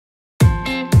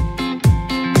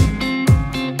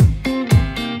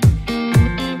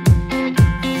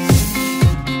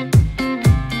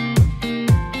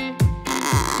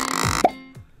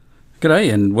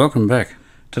G'day and welcome back.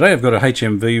 Today I've got a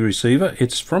HMV receiver.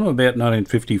 It's from about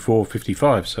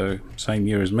 1954-55, so same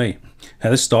year as me. Now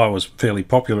this style was fairly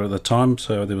popular at the time,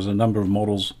 so there was a number of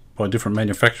models by different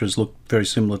manufacturers looked very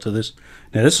similar to this.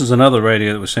 Now this is another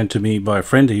radio that was sent to me by a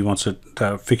friend. He wants it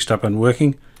fixed up and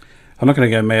working. I'm not going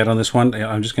to go mad on this one.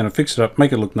 I'm just going to fix it up,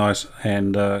 make it look nice,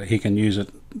 and he can use it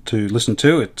to listen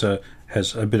to. It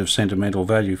has a bit of sentimental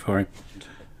value for him.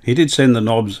 He did send the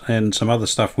knobs and some other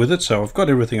stuff with it, so I've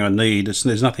got everything I need.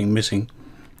 There's nothing missing.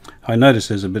 I notice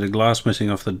there's a bit of glass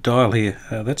missing off the dial here.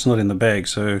 That's not in the bag,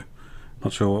 so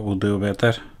not sure what we'll do about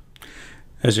that.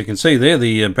 As you can see there,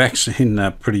 the back's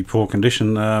in pretty poor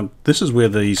condition. This is where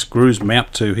the screws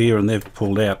mount to here, and they've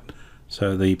pulled out,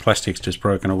 so the plastic's just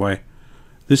broken away.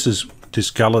 This is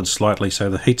discoloured slightly,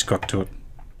 so the heat's got to it.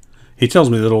 He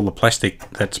tells me that all the plastic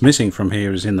that's missing from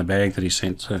here is in the bag that he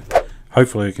sent, so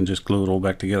hopefully we can just glue it all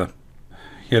back together.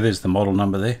 Yeah, there's the model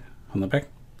number there on the back.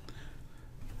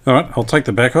 Alright, I'll take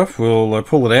the back off. We'll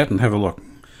pull it out and have a look.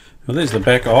 Well, there's the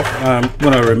back off.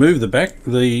 When I remove the back,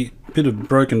 the bit of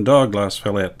broken dial glass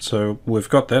fell out, so we've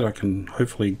got that. I can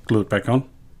hopefully glue it back on.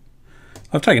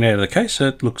 I've taken it out of the case.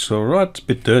 It looks alright. It's a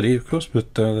bit dirty, of course,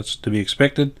 but that's to be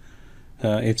expected.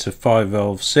 It's a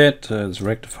 5-valve set. There's a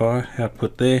rectifier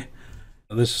output there.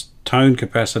 This tone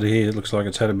capacitor here looks like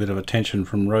it's had a bit of attention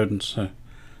from rodents, so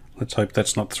let's hope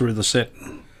that's not through the set.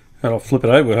 I'll flip it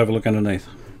over, we'll have a look underneath.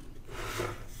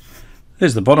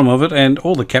 There's the bottom of it, and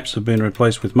all the caps have been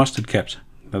replaced with mustard caps.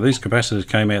 Now these capacitors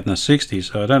came out in the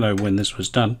 60s, so I don't know when this was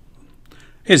done.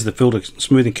 Here's the filter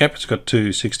smoothing cap. It's got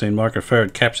two 16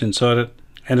 microfarad caps inside it,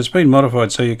 and it's been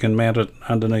modified so you can mount it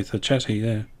underneath the chassis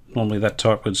there. Normally that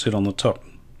type would sit on the top.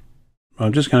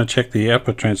 I'm just going to check the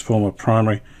output transformer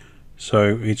primary.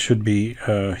 So it should be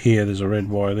here, there's a red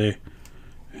wire there.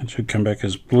 It should come back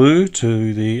as blue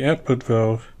to the output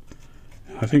valve.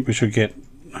 I think we should get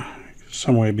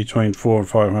somewhere between 400 and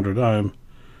 500 ohm.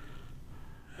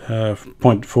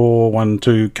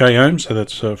 0.412 k ohm, so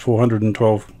that's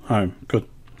 412 ohm. Good.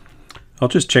 I'll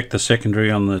just check the secondary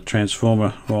on the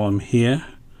transformer while I'm here,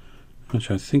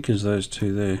 which I think is those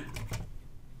two there.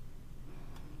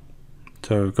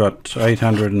 So we've got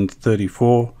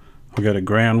 834. I'll go to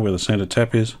ground where the center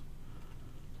tap is,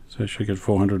 so I should get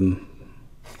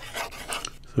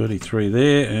 433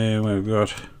 there, and we've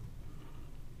got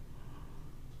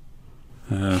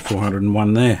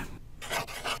 401 there.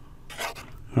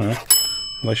 Alright,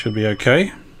 well, they should be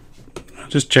okay. I'll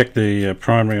just check the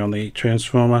primary on the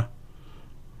transformer.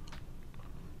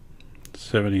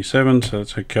 77, so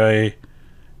that's okay.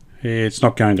 It's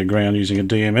not going to ground using a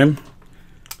DMM,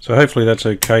 so hopefully that's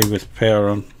okay with power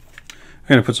on. I'm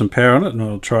going to put some power on it and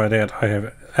we'll try it out. I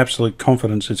have absolute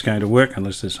confidence it's going to work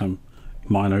unless there's some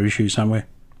minor issue somewhere.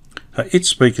 Its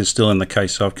speaker's still in the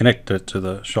case, so I've connected it to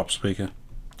the shop speaker.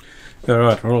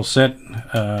 Alright, we're all set.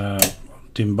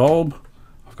 Dim bulb.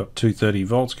 I've got 230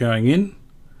 volts going in.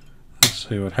 Let's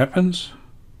see what happens.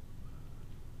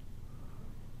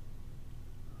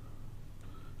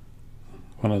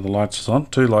 One of the lights is on.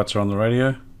 Two lights are on the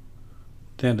radio.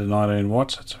 Down to 19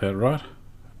 watts, that's about right.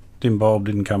 Dim bulb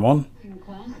didn't come on.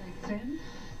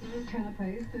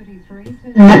 Canapes 33,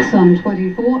 Sun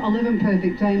 24, 11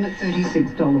 perfect aim at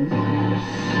 $36.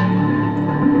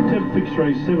 Temp Fixed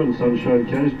Ray 7 Sunshine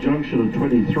Coast, Junction at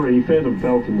 23, Phantom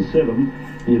Falcon 7,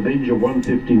 The Avenger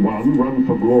 151, Run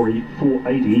for Glory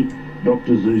 480,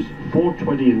 Dr. Zeus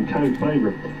 420 and Co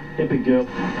Favourite, Epic Girl.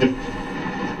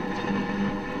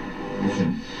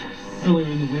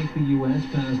 Earlier in the week, the US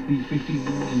passed the 50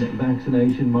 million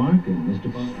vaccination mark, and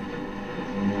Mr. Biden.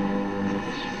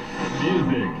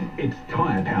 Music. It's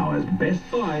Tyre Power's Best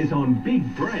Buys on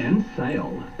Big Brand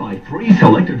Sale. Buy 3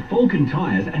 selected Falcon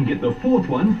tyres and get the 4th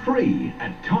one free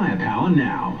at Tyre Power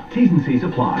now. T's and C's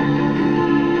apply.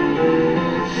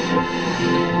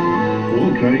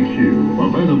 4KQ,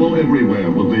 available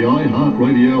everywhere with the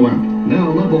iHeartRadio app.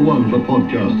 Now #1 for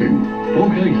podcasting.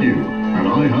 4KQ, an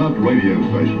iHeart radio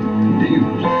station.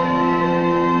 News.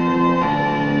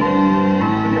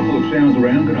 Showers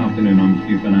around. Good afternoon, I'm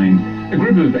Stu Finane. A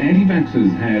group of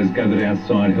anti-vaxxers has gathered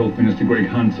outside Health Minister Greg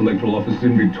Hunt's electoral office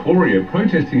in Victoria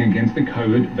protesting against the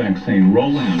COVID vaccine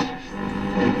rollout.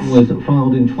 It was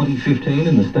filed in 2015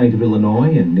 in the state of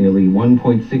Illinois, and nearly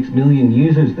 1.6 million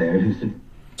users there who...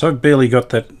 So I've barely got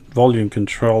that volume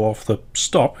control off the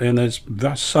stop, and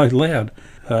that's so loud.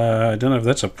 I don't know if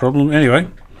that's a problem. Anyway,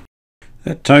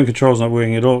 that tone control's not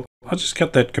working at all. I'll just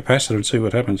cut that capacitor and see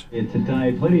what happens.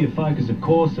 Today, plenty of focus, of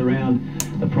course, around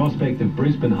the prospect of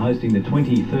Brisbane hosting the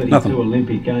 2032 Nothing.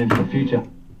 Olympic Games in the future.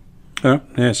 Oh,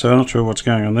 yeah, so I'm not sure what's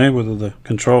going on there, whether the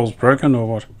control's broken or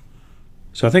what.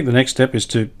 So I think the next step is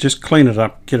to just clean it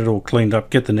up, get it all cleaned up,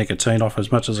 get the nicotine off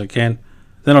as much as I can.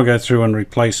 Then I'll go through and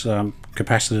replace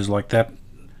capacitors like that.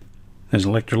 There's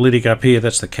an electrolytic up here,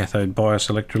 that's the cathode bias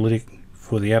electrolytic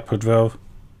for the output valve.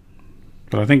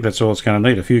 But I think that's all it's going to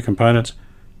need, a few components,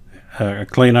 a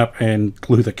clean up and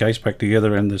glue the case back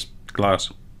together and this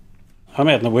glass. I'm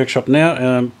out in the workshop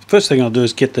now. First thing I'll do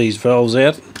is get these valves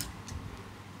out.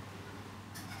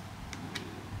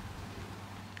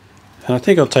 And I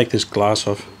think I'll take this glass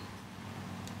off.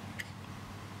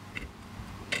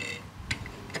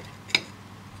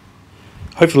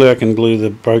 Hopefully I can glue the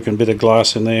broken bit of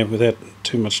glass in there without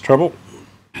too much trouble.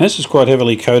 And this is quite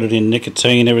heavily coated in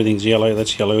nicotine, everything's yellow,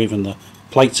 that's yellow, even the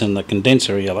plates and the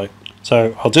condenser are yellow.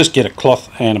 So I'll just get a cloth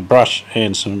and a brush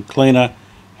and some cleaner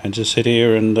and just sit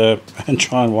here and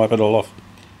try and wipe it all off.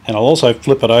 And I'll also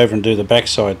flip it over and do the back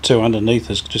side too. Underneath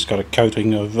has just got a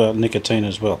coating of nicotine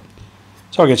as well.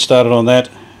 So I'll get started on that.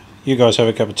 You guys have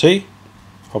a cup of tea.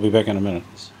 I'll be back in a minute.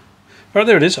 Alright,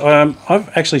 there it is. I've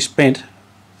actually spent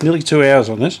nearly 2 hours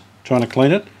on this trying to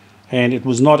clean it, and it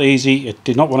was not easy. It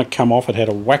did not want to come off. It had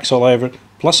a wax all over it,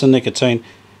 plus the nicotine.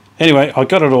 Anyway, I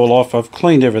got it all off. I've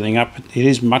cleaned everything up. It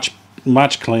is much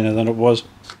cleaner than it was.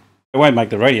 It won't make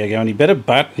the radio go any better,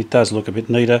 but it does look a bit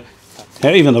neater.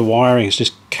 Now even the wiring is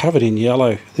just covered in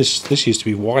yellow. This used to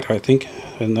be white, I think,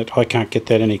 and that I can't get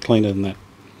that any cleaner than that.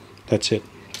 That's it.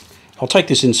 I'll take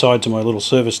this inside to my little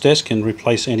service desk and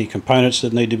replace any components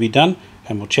that need to be done,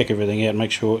 and we'll check everything out and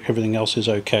make sure everything else is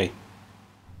okay.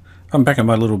 I'm back at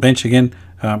my little bench again.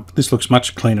 This looks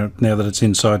much cleaner now that it's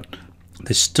inside.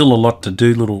 There's still a lot to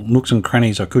do, little nooks and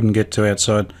crannies I couldn't get to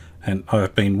outside, and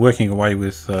I've been working away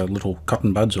with little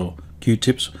cotton buds or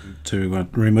Q-tips to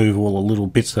remove all the little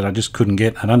bits that I just couldn't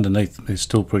get, and underneath they're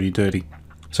still pretty dirty.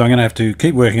 So I'm going to have to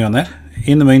keep working on that.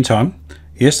 In the meantime,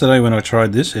 yesterday when I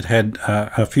tried this, it had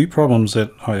a few problems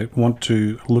that I want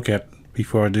to look at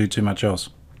before I do too much else.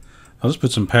 I'll just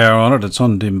put some power on it. It's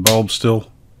on dim bulb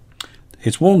still.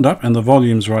 It's warmed up and the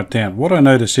volume's right down. What I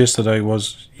noticed yesterday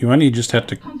was you only just had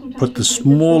to put the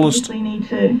smallest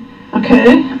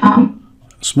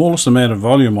smallest amount of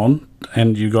volume on,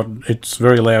 and it's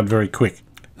very loud very quick.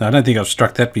 Now, I don't think I've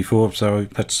struck that before, so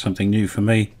that's something new for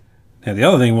me. Now the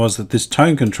other thing was that this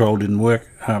tone control didn't work.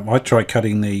 I tried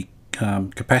cutting the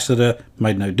capacitor,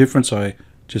 made no difference. I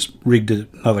just rigged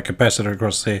another capacitor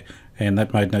across there and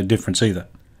that made no difference either.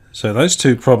 So those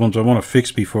two problems I want to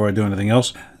fix before I do anything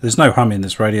else. There's no hum in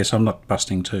this radio, so I'm not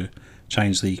busting to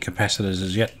change the capacitors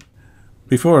as yet.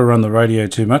 Before I run the radio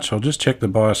too much, I'll just check the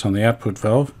bias on the output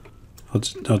valve.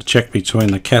 I'll check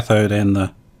between the cathode and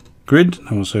the grid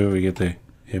and we'll see what we get there.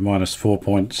 Yeah, minus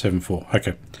 4.74.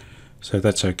 Okay, so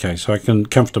that's okay. So I can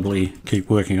comfortably keep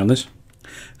working on this.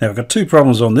 Now I've got two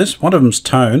problems on this. One of them's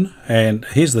tone, and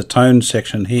here's the tone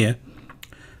section here.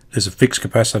 There's a fixed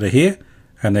capacitor here,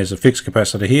 and there's a fixed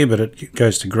capacitor here, but it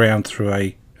goes to ground through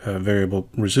a variable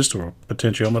resistor or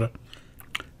potentiometer.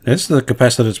 This is the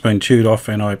capacitor that's been chewed off,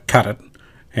 and I cut it,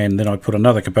 and then I put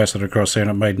another capacitor across there,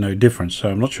 and it made no difference. So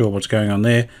I'm not sure what's going on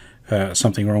there.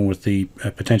 Something wrong with the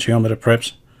potentiometer,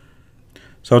 perhaps.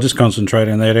 So I'll just concentrate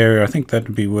in that area. I think that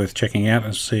would be worth checking out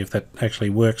and see if that actually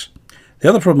works. The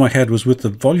other problem I had was with the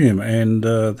volume, and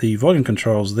the volume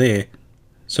controls there.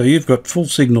 So you've got full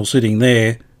signal sitting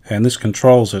there, and this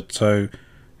controls it. So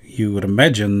you would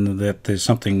imagine that there's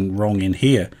something wrong in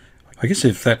here. I guess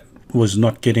if that was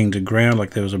not getting to ground,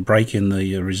 like there was a break in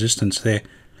the resistance there.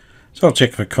 So I'll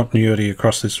check for continuity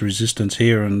across this resistance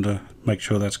here and make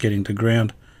sure that's getting to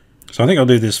ground. So I think I'll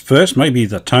do this first. Maybe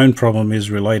the tone problem is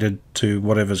related to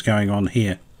whatever's going on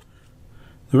here.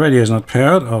 The radio's not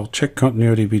powered. I'll check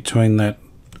continuity between that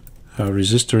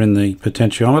resistor in the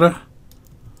potentiometer.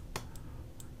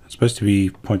 It's supposed to be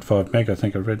 0.5 meg, I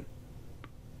think I read.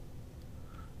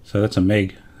 So that's a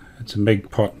meg. It's a meg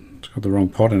pot. It's got the wrong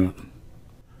pot in it.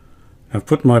 I've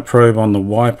put my probe on the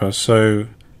wiper, so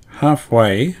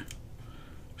halfway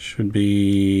should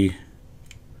be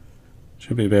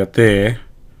about there.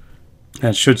 And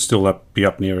it should still be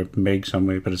up near a meg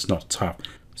somewhere, but it's not. It's half.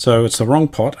 So it's the wrong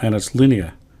pot and it's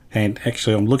linear. And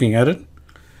actually I'm looking at it,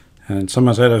 and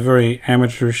someone's had a very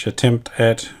amateurish attempt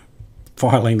at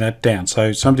filing that down.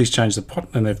 So somebody's changed the pot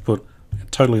and they've put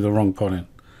totally the wrong pot in.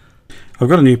 I've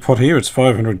got a new pot here. It's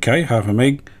 500K, half a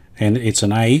meg, and it's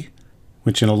an A,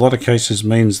 which in a lot of cases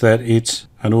means that it's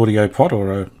an audio pot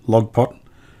or a log pot.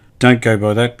 Don't go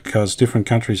by that, because different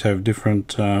countries have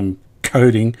different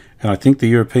coding, and I think the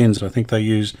Europeans, I think they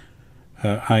use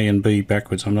A and B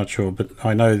backwards. I'm not sure, but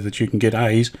I know that you can get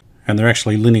A's and they're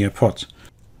actually linear pots.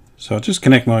 So I'll just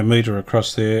connect my meter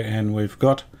across there and we've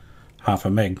got half a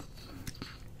meg.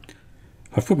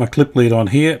 I've put my clip lead on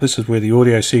here. This is where the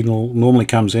audio signal normally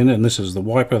comes in, and this is the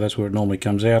wiper. That's where it normally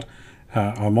comes out.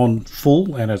 I'm on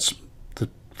full, and it's the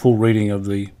full reading of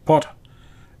the pot.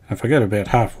 If I go to about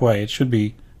halfway, it should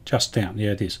be just down.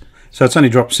 Yeah, it is. So it's only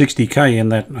dropped 60k in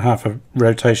that half a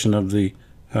rotation of the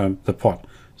pot.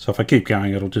 So if I keep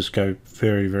going, it'll just go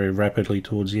very, very rapidly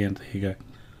towards the end. There you go.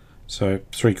 So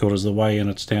 3/4 of the way, and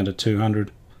it's down to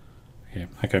 200. Yeah,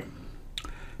 okay.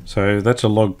 So that's a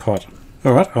log pot.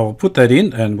 All right, I'll put that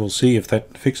in, and we'll see if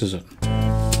that fixes it.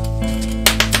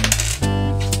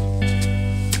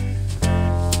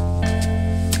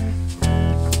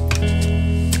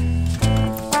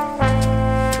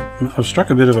 I've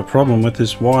struck a bit of a problem with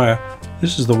this wire.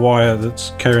 This is the wire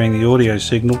that's carrying the audio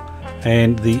signal,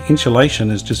 and the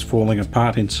insulation is just falling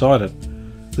apart inside it.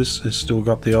 This has still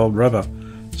got the old rubber,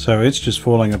 so it's just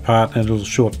falling apart, and it'll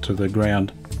short to the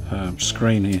ground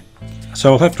screen here.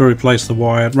 So I'll have to replace the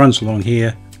wire. It runs along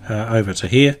here over to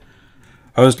here.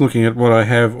 I was looking at what I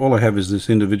have. All I have is this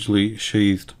individually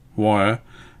sheathed wire,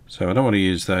 so I don't want to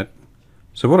use that.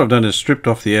 So what I've done is stripped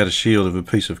off the outer shield of a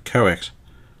piece of coax,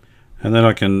 and then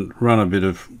I can run a bit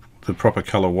of the proper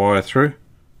colour wire through.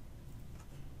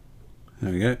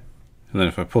 There we go. And then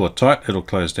if I pull it tight, it'll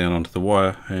close down onto the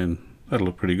wire, and that'll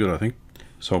look pretty good, I think.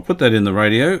 So I'll put that in the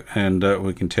radio, and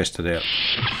we can test it out.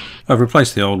 I've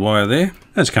replaced the old wire there.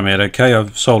 That's come out okay.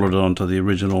 I've soldered it onto the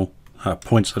original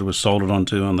points that it was soldered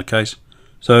onto on the case.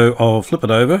 So I'll flip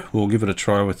it over. We'll give it a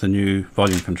try with the new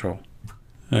volume control.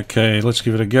 Okay, let's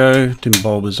give it a go. Dim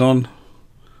bulb is on.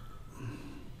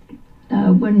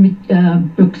 When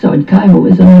Brookside came, it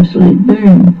was an absolute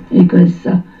boom because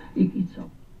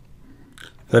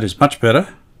that is much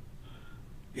better.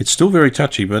 It's still very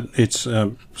touchy, but it's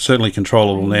certainly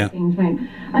controllable now.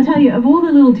 I tell you, of all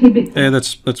the little tidbits... Yeah,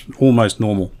 that's almost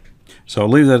normal. So I'll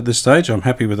leave that at this stage. I'm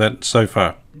happy with that so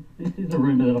far. This is a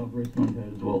rumour that I've recently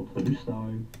heard as well too. So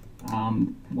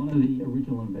one of the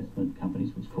original investment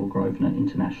companies was called Grosvenor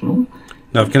International.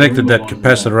 Now I've connected that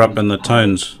capacitor up, and the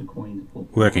tone's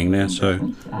working now,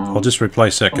 so I'll just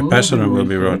replace that capacitor and we'll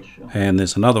be right. And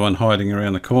there's another one hiding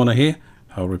around the corner here.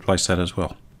 I'll replace that as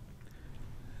well.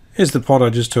 Here's the pot I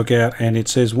just took out, and it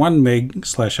says 1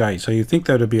 meg/A, so you'd think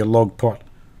that would be a log pot.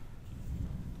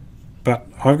 But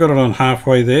I've got it on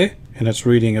halfway there, and it's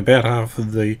reading about half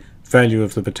of the value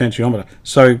of the potentiometer.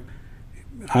 So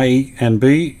A and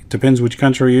B, depends which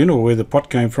country you're in or where the pot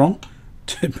came from,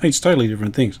 it means totally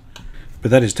different things. But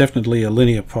that is definitely a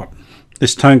linear pot.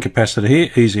 This tone capacitor here,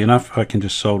 easy enough, I can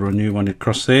just solder a new one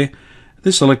across there.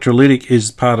 This electrolytic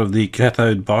is part of the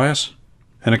cathode bias,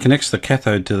 and it connects the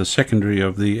cathode to the secondary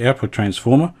of the output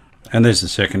transformer, and there's the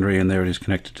secondary, and there it is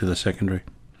connected to the secondary.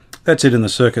 That's it in the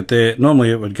circuit there.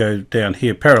 Normally it would go down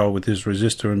here parallel with this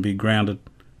resistor and be grounded,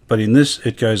 but in this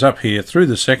it goes up here through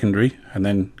the secondary and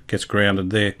then gets grounded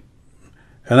there,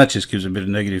 and that just gives a bit of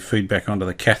negative feedback onto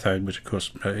the cathode, which of course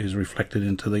is reflected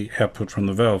into the output from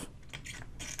the valve.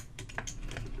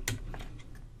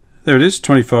 There it is,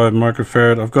 25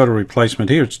 microfarad. I've got a replacement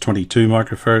here, it's 22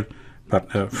 microfarad,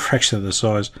 but a fraction of the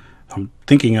size. I'm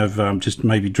thinking of just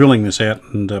maybe drilling this out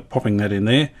and popping that in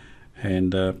there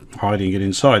and hiding it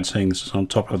inside, seeing this is on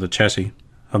top of the chassis.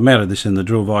 I've mounted this in the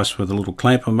drill vise with a little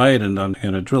clamp I made, and I'm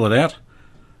going to drill it out,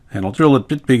 and I'll drill it a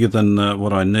bit bigger than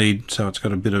what I need, so it's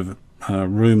got a bit of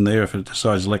room there. If it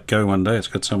decides to let go one day, it's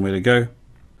got somewhere to go.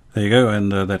 There you go,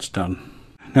 and that's done.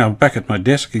 Now I'm back at my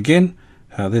desk again.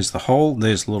 There's the hole,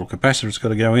 there's the little capacitor it's got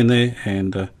to go in there,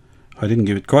 and I didn't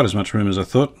give it quite as much room as I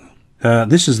thought.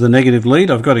 This is the negative lead.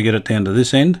 I've got to get it down to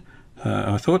this end.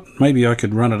 I thought maybe I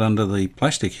could run it under the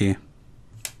plastic here.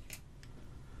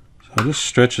 So I'll just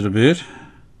stretch it a bit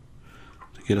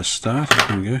to get a start.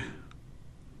 There we go.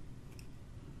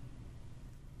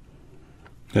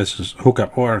 This is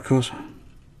hook-up wire, of course.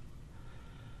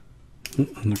 I'm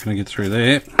not going to get through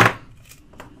there.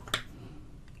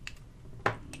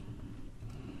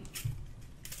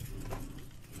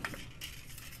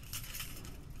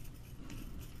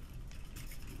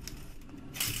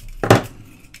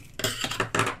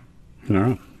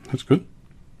 Alright, that's good.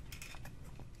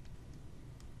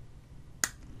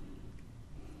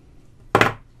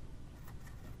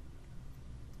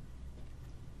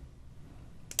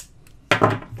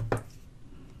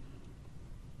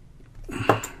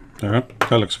 Alright,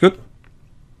 that looks good.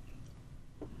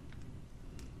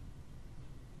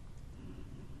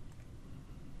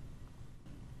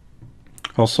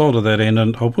 I'll solder that end,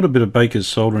 and I'll put a bit of Baker's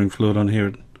soldering fluid on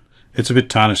here. It's a bit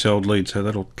tarnished, the old lead, so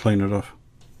that'll clean it off.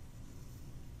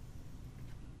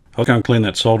 I'll go and clean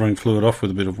that soldering fluid off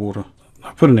with a bit of water.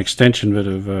 I put an extension bit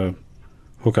of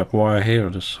hook-up wire here. I'll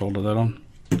just solder that on.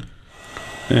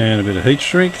 And a bit of heat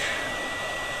shrink.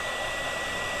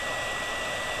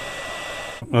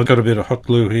 I've got a bit of hot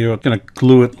glue here. I'm going to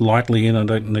glue it lightly in. I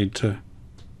don't need to.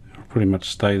 It'll pretty much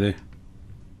stay there.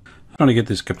 I'm trying to get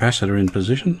this capacitor in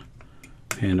position,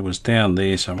 and it was down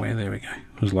there somewhere. There we go.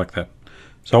 It was like that.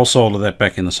 So I'll solder that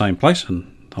back in the same place,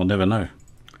 and I'll never know.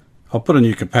 I'll put a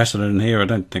new capacitor in here. I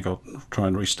don't think I'll try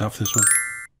and restuff this one.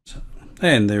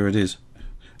 And there it is.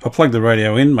 I'll plug the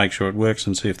radio in, make sure it works,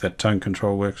 and see if that tone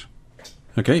control works.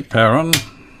 Okay, power on.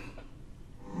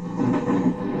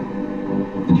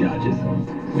 Charges.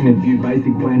 When and view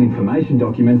basic plan information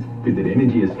documents, visit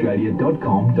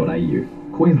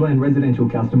energyaustralia.com.au. Queensland residential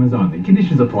customers only.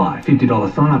 Conditions apply.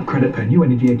 $50 sign-up credit per new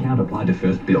energy account applied to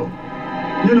first bill.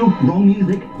 No, wrong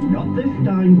music. Not this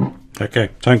time. Okay,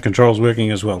 tone control's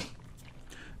working as well.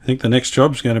 I think the next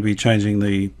job's going to be changing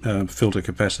the filter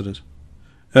capacitors.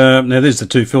 Now there's the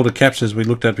two filter caps as we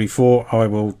looked at before. I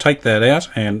will take that out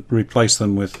and replace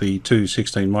them with the two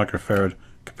 16 microfarad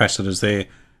capacitors there.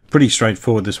 Pretty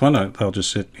straightforward, this one. I'll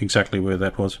just set exactly where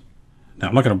that was. Now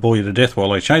I'm not going to bore you to death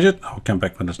while I change it. I'll come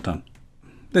back when it's done.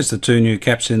 There's the two new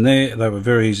caps in there. They were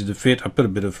very easy to fit. I put a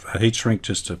bit of a heat shrink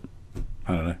just to,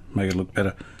 I don't know, make it look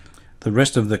better. The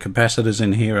rest of the capacitors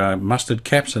in here are mustard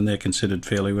caps, and they're considered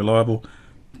fairly reliable.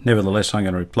 Nevertheless, I'm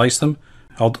going to replace them.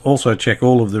 I'll also check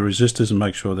all of the resistors and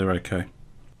make sure they're okay.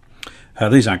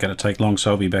 These aren't going to take long,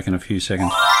 so I'll be back in a few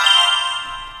seconds.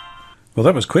 Well,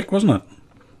 that was quick, wasn't it?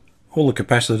 All the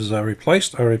capacitors are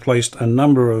replaced. I replaced a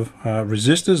number of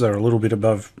resistors. They're a little bit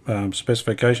above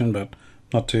specification, but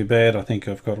not too bad. I think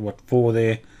I've got, what, 4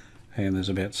 there, and there's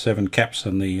about 7 caps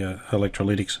in the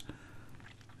electrolytics.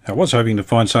 I was hoping to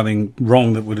find something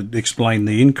wrong that would explain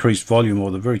the increased volume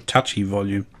or the very touchy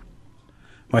volume.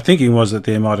 My thinking was that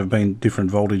there might have been different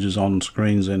voltages on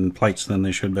screens and plates than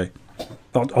there should be.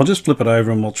 I'll just flip it over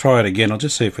and we'll try it again. I'll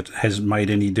just see if it has made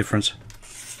any difference.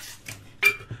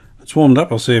 It's warmed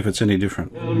up. I'll see if it's any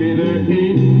different.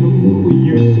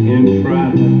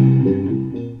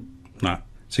 No,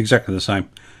 it's exactly the same.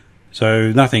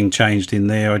 So nothing changed in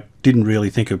there. I didn't really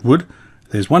think it would.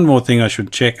 There's one more thing I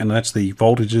should check, and that's the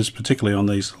voltages, particularly on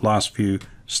these last few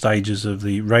stages of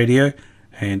the radio,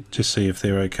 and just see if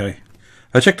they're okay.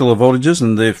 I checked all the voltages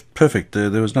and they're perfect.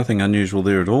 There was nothing unusual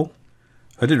there at all.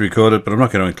 I did record it, but I'm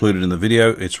not going to include it in the video.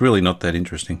 It's really not that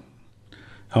interesting.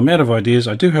 I'm out of ideas.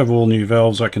 I do have all new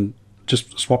valves. I can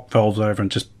just swap valves over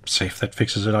and just see if that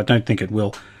fixes it. I don't think it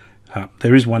will.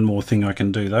 There is one more thing I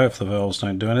can do though if the valves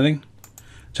don't do anything.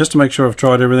 Just to make sure I've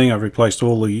tried everything, I've replaced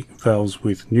all the valves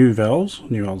with new valves,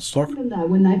 new old stock.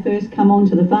 When they first come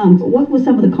onto the farm, what were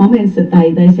some of the comments that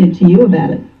they said to you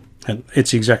about it? And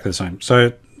it's exactly the same.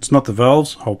 So it's not the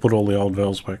valves. I'll put all the old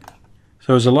valves back.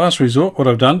 So as a last resort, what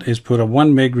I've done is put a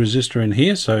 1 meg resistor in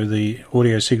here. So the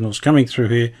audio signals coming through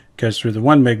here goes through the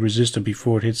 1 meg resistor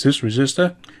before it hits this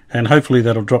resistor, and hopefully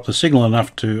that'll drop the signal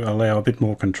enough to allow a bit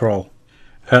more control.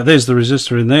 There's the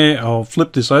resistor in there. I'll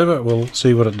flip this over. We'll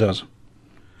see what it does.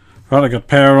 Right, I got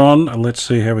power on, and let's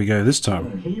see how we go this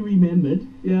time. He remembered,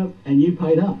 yeah, and you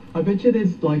paid up. I bet you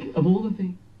there's, like, of all the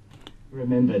things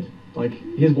remembered, like,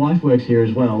 his wife works here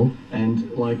as well,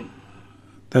 and, like...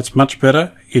 That's much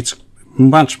better. It's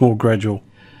much more gradual.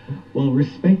 Well,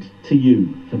 respect to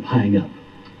you for paying up.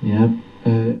 Yeah.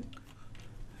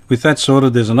 With that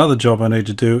sorted, there's another job I need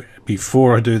to do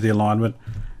before I do the alignment,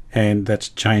 and that's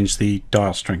change the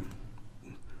dial string.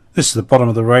 This is the bottom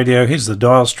of the radio. Here's the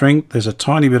dial string. There's a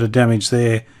tiny bit of damage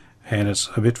there, and it's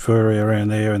a bit furry around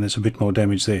there, and there's a bit more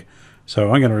damage there.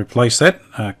 So I'm going to replace that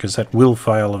because that will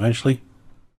fail eventually.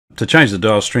 To change the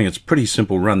dial string, it's pretty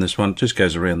simple run. This one just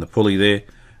goes around the pulley there,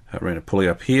 around a pulley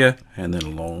up here, and then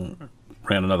along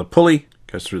around another pulley,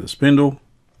 goes through the spindle,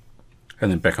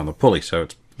 and then back on the pulley. So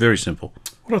it's very simple.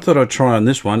 What I thought I'd try on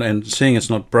this one, and seeing it's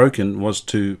not broken, was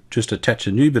to just attach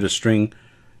a new bit of string.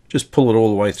 Just pull it all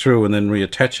the way through and then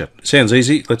reattach it. Sounds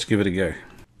easy. Let's give it a go.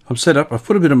 I'm set up. I've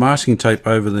put a bit of masking tape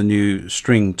over the new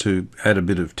string to add a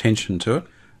bit of tension to it.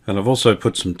 And I've also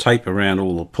put some tape around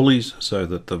all the pulleys so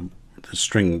that the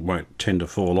string won't tend to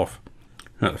fall off.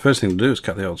 Right, the first thing to do is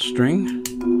cut the old string.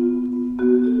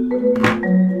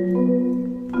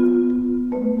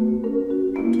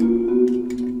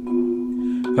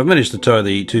 I've managed to tie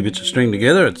the two bits of string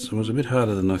together. It was a bit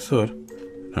harder than I thought.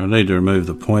 I need to remove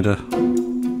the pointer.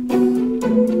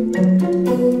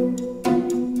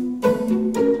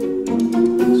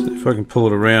 If I can pull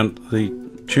it around, the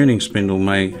tuning spindle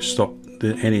may stop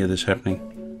any of this happening.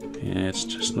 Yeah, it's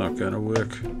just not going to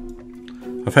work.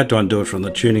 I've had to undo it from the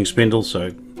tuning spindle,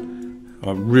 so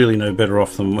I'm really no better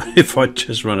off than if I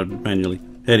just run it manually.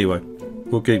 Anyway,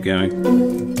 we'll keep going.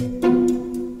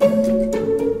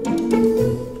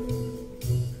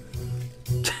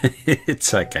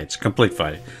 It's okay, it's a complete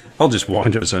failure. I'll just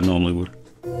wind it as I normally would.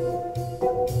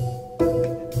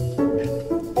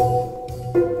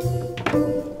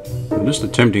 just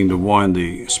attempting to wind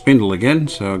the spindle again,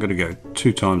 so I've got to go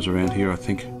 2 times around here, I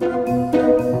think.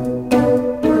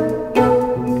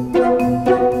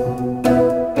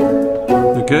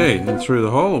 Okay, and through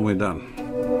the hole and we're done.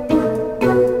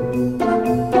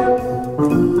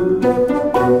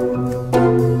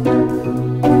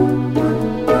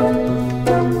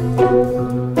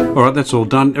 Alright, that's all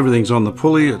done. Everything's on the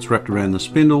pulley, it's wrapped around the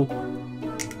spindle.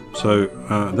 So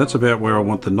that's about where I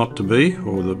want the knot to be,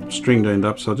 or the string to end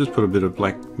up, so I'll just put a bit of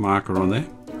black marker on there.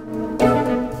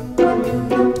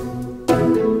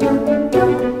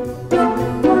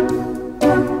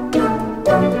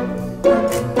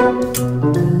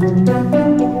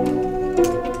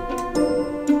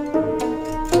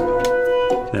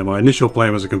 Now my initial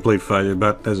plan was a complete failure,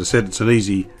 but as I said, it's an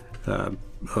easy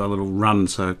little run,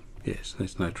 so yes,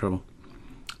 there's no trouble.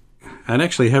 And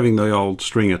actually having the old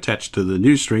string attached to the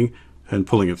new string and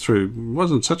pulling it through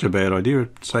wasn't such a bad idea.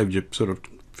 It saved you sort of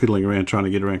fiddling around trying to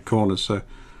get around corners, so it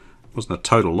wasn't a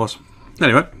total loss.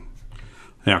 Anyway,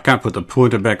 now I can't put the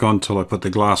pointer back on till I put the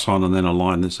glass on and then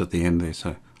align this at the end there,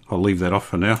 so I'll leave that off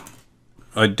for now.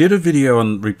 I did a video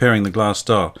on repairing the glass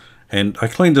dial, and I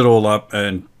cleaned it all up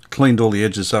and cleaned all the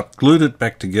edges up, glued it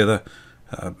back together,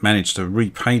 managed to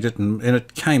repaint it, and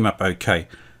it came up okay.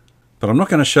 But I'm not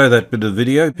going to show that bit of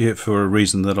video for a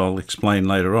reason that I'll explain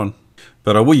later on.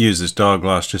 But I will use this dial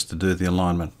glass just to do the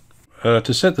alignment.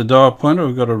 To set the dial pointer,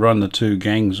 we've got to run the 2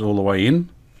 gangs all the way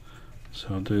in. So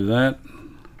I'll do that.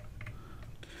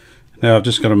 Now I've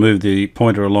just got to move the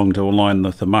pointer along to align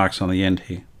the marks on the end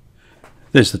here.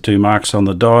 There's the 2 marks on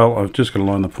the dial. I've just got to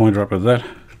line the pointer up with that.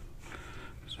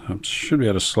 So I should be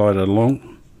able to slide it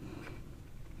along.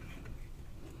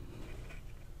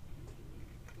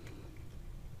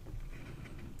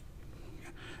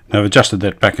 Now I've adjusted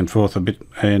that back and forth a bit,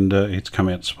 and it's come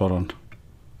out spot on.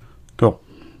 Cool.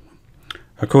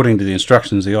 According to the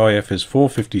instructions, the IF is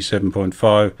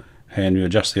 457.5, and you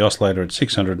adjust the oscillator at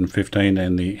 615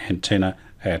 and the antenna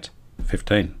at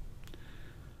 15.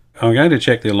 I'm going to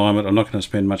check the alignment. I'm not going to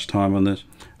spend much time on this.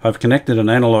 I've connected an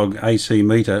analog AC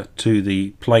meter to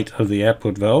the plate of the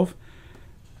output valve,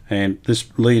 and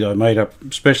this lead I made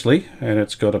up specially, and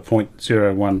it's got a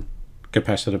 0.01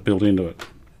 capacitor built into it.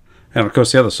 And of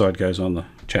course the other side goes on the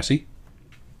chassis.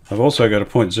 I've also got a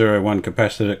 0.01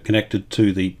 capacitor connected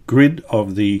to the grid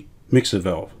of the mixer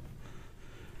valve.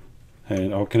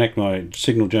 And I'll connect my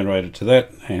signal generator to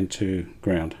that and to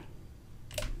ground.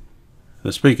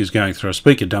 The speaker's going through a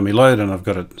speaker dummy load, and I've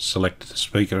got it selected to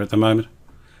speaker at the moment.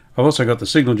 I've also got the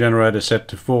signal generator set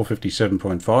to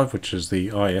 457.5, which is the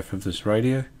IF of this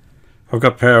radio. I've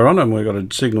got power on, and we've got a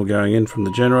signal going in from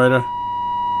the generator.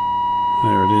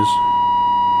 There it is.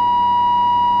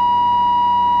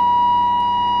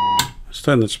 Let's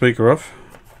turn the speaker off.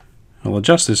 I'll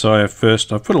adjust this IF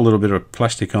first. I've put a little bit of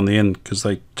plastic on the end because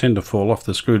they tend to fall off.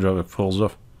 The screwdriver falls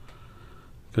off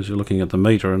because you're looking at the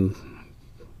meter, and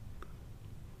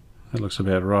that looks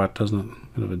about right, doesn't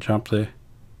it? Bit of a jump there.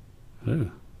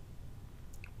 Ooh.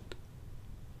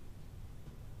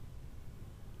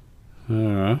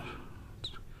 Alright.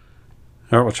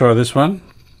 Alright, we'll try this one.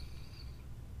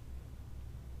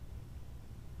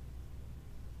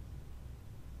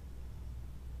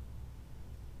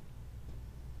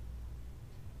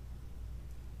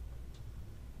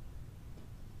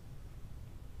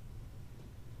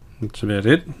 That's about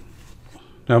it.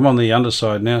 Now I'm on the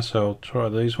underside now, so I'll try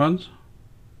these ones.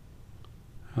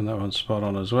 And that one's spot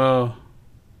on as well.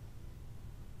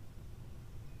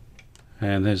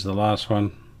 And there's the last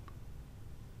one.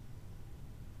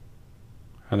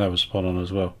 And that was spot on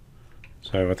as well.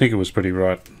 So I think it was pretty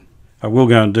right. I will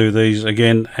go and do these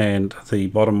again, and the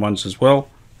bottom ones as well.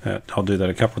 I'll do that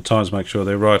a couple of times, make sure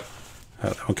they're right.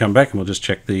 I'll come back and we'll just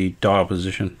check the dial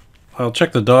position. I'll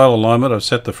check the dial alignment. I've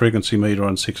set the frequency meter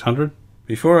on 600.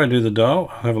 Before I do the dial,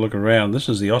 I'll have a look around. This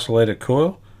is the oscillator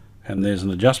coil, and there's an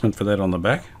adjustment for that on the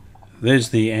back. There's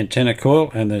the antenna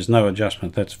coil, and there's no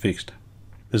adjustment. That's fixed.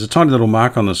 There's a tiny little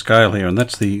mark on the scale here, and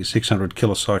that's the 600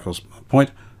 kilocycles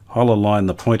point. I'll align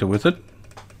the pointer with it.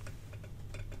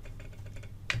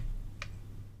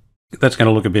 That's going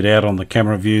to look a bit out on the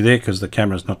camera view there because the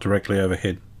camera's not directly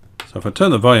overhead. So if I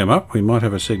turn the volume up, we might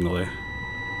have a signal there.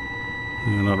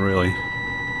 No, not really.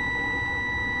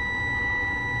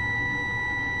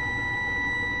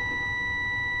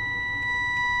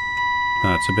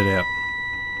 No, it's a bit out.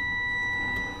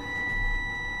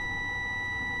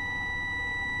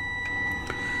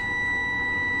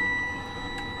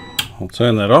 I'll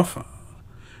turn that off.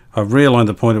 I've realigned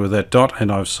the pointer with that dot,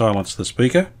 and I've silenced the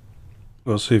speaker.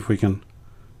 We'll see if we can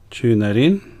tune that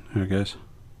in. There it goes.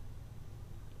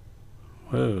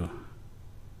 Whoa.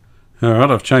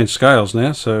 Alright, I've changed scales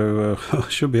now, so I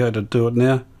should be able to do it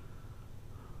now.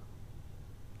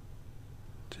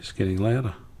 Just getting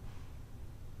louder.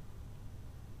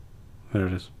 There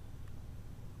it is.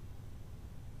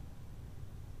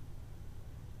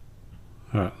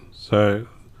 Alright, so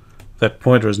that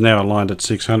pointer is now aligned at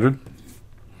 600.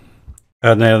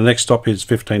 Now the next stop is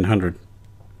 1500.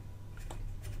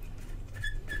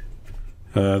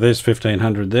 There's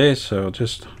 1500 there, so I'll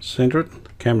just center it. The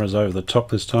camera's over the top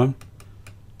this time.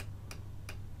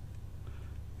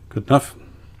 Good enough.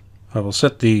 I will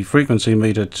set the frequency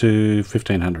meter to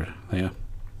 1500. There.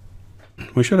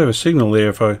 We should have a signal there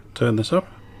if I turn this up.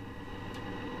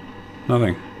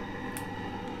 Nothing.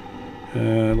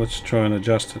 Let's try and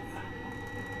adjust it.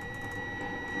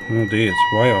 Oh dear,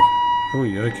 it's way off. Oh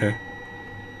yeah, okay.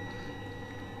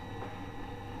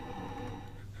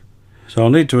 So I'll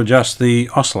need to adjust the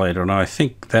oscillator, and I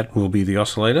think that will be the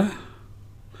oscillator.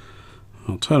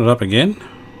 I'll turn it up again.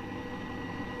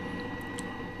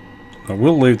 I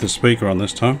will leave the speaker on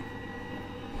this time.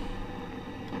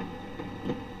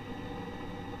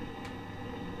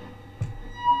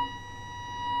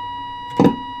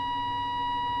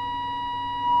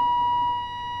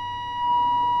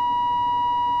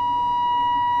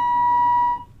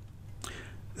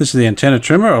 This is the antenna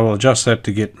trimmer. I will adjust that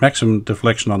to get maximum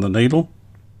deflection on the needle.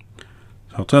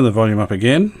 So I'll turn the volume up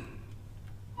again.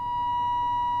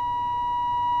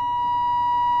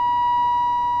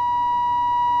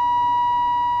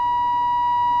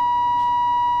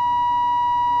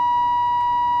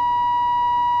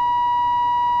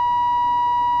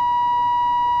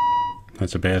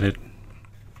 That's about it.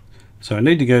 So I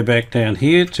need to go back down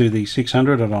here to the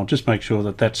 600, and I'll just make sure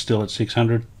that that's still at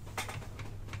 600.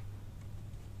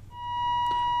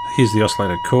 Here's the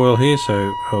oscillator coil here,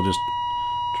 so I'll just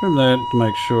trim that to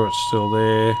make sure it's still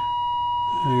there.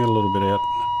 I got a little bit out.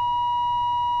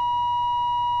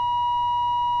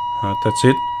 Alright, that's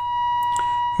it.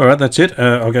 Alright, that's it.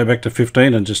 I'll go back to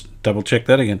 15 and just double check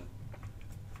that again.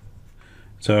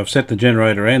 So I've set the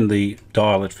generator and the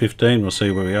dial at 15. We'll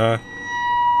see where we are.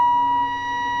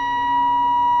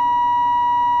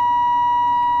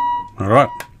 Alright.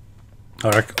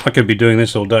 I could be doing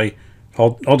this all day.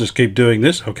 I'll just keep doing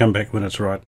this. I'll come back when it's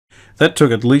right. That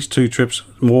took at least 2 trips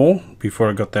more before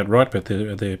I got that right, but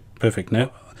they're perfect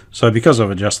now. So because I've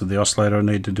adjusted the oscillator, I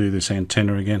need to do this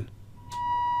antenna again,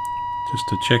 just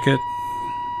to check it.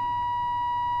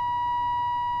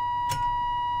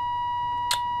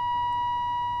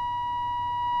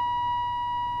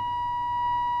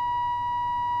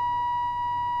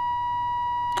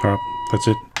 Alright, that's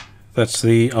it. That's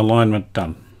the alignment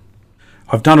done.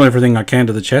 I've done everything I can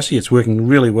to the chassis. It's working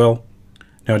really well.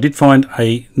 Now I did find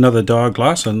another dial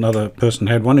glass. Another person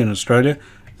had one in Australia.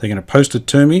 They're going to post it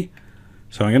to me.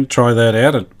 So I'm going to try that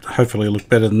out. And hopefully it'll look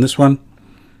better than this one.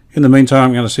 In the meantime,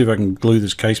 I'm going to see if I can glue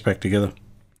this case back together.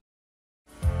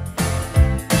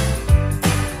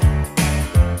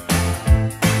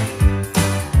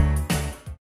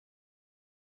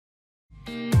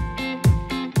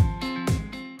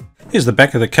 Here's the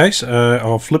back of the case.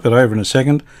 I'll flip it over in a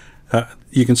second.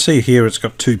 You can see here it's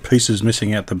got 2 pieces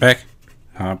missing out the back.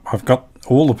 I've got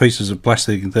all the pieces of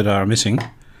plastic that are missing.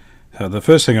 The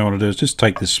first thing I want to do is just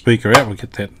take this speaker out. We'll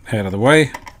get that out of the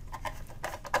way.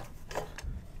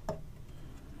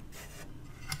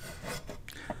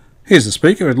 Here's the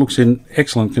speaker. It looks in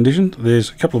excellent condition. There's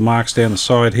a couple of marks down the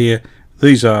side here.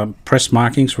 These are press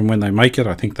markings from when they make it.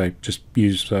 I think they just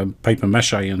use paper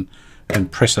mache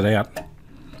and press it out.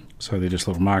 So they're just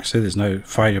little marks there. There's no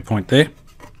failure point there.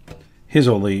 Here's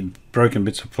all the broken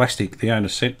bits of plastic the owner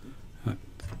sent. I'm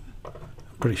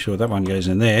pretty sure that one goes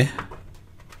in there.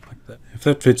 Like that. If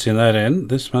that fits in that end,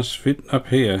 this must fit up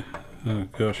here. Oh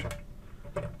gosh,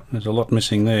 there's a lot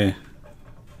missing there.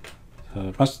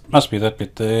 So it must be that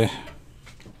bit there.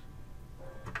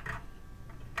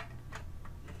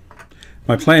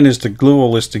 My plan is to glue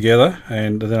all this together,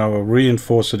 and then I will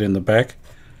reinforce it in the back.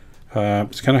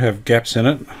 It's going to have gaps in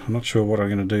it. I'm not sure what I'm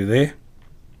going to do there.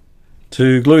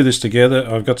 To glue this together,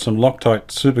 I've got some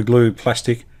Loctite super glue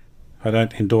plastic. I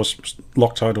don't endorse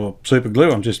Loctite or super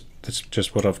glue. That's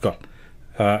just what I've got.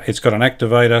 It's got an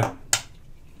activator,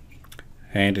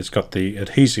 and it's got the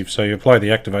adhesive. So you apply the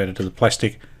activator to the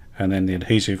plastic, and then the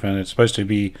adhesive, and it's supposed to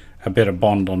be a better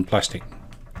bond on plastic.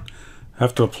 I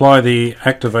have to apply the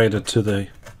activator to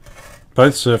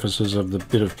both surfaces of the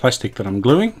bit of plastic that I'm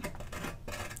gluing.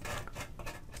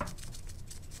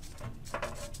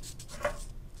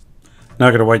 Now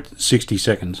I've got to wait 60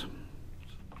 seconds.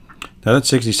 Now that's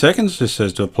 60 seconds. This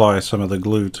says to apply some of the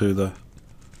glue to the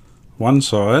one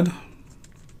side.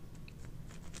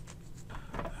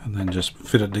 And and then just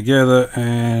fit it together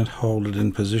and hold it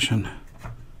in position.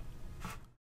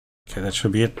 Okay, that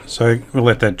should be it. So we'll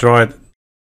let that dry.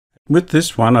 With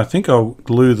this one, I think I'll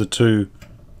glue the two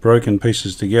broken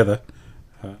pieces together.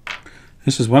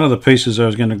 This is one of the pieces I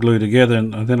was going to glue together,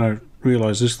 and then I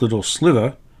realised this little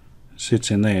sliver sits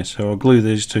in there, so I'll glue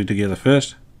these two together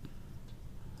first.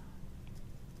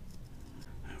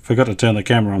 Forgot to turn the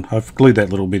camera on. I've glued that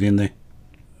little bit in there.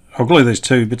 I'll glue these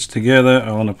two bits together.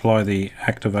 I'll apply the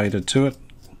activator to it.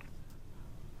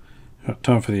 Got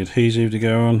time for the adhesive to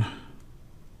go on.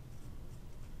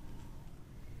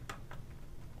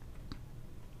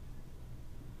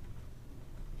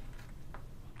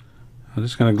 I'm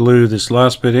just going to glue this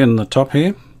last bit in the top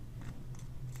here.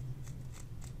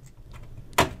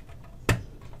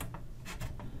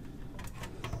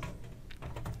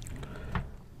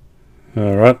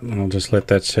 Alright, I'll just let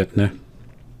that set now.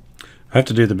 I have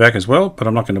to do the back as well, but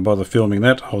I'm not going to bother filming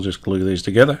that. I'll just glue these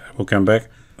together. We'll come back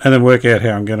and then work out how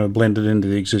I'm going to blend it into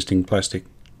the existing plastic.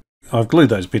 I've glued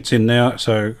those bits in now,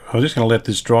 so I'm just going to let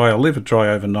this dry. I'll leave it dry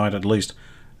overnight at least.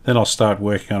 Then I'll start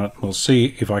working on it. We'll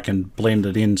see if I can blend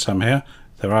it in somehow.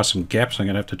 There are some gaps I'm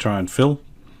going to have to try and fill,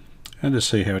 and just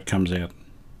see how it comes out.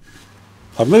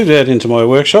 I've moved out into my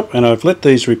workshop and I've let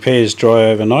these repairs dry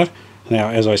overnight. Now,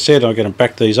 as I said, I'm going to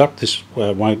back these up. This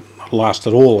won't last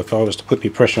at all. If I was to put any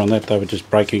pressure on that, they would just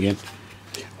break again.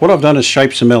 What I've done is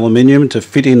shape some aluminium to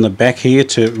fit in the back here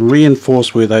to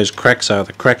reinforce where those cracks are.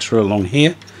 The cracks are along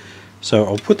here. So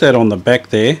I'll put that on the back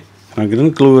there, and I'm going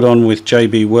to glue it on with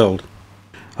JB Weld.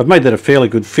 I've made that a fairly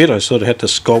good fit. I sort of had to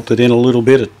sculpt it in a little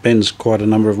bit. It bends quite a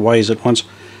number of ways at once.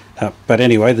 But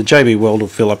anyway, the JB Weld will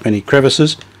fill up any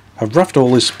crevices. I've roughed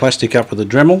all this plastic up with a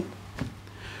Dremel.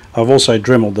 I've also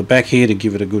dremeled the back here to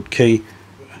give it a good key.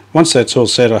 Once that's all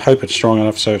set, I hope it's strong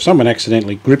enough so if someone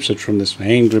accidentally grips it from this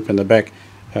hand grip in the back,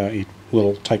 it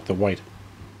will take the weight.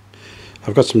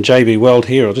 I've got some JB Weld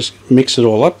here. I'll just mix it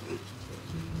all up.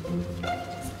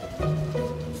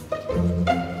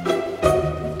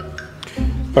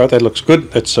 Alright, that looks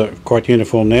good. That's quite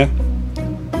uniform now.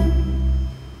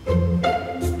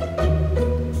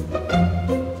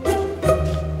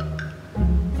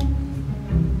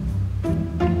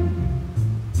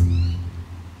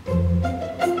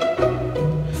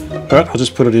 Alright, I'll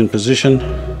just put it in position.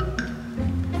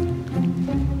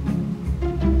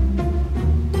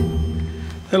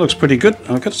 That looks pretty good.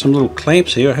 I've got some little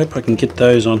clamps here. I hope I can get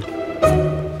those on.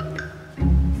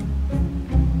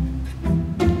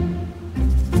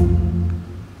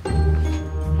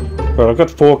 Well, I've got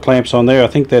 4 clamps on there. I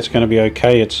think that's going to be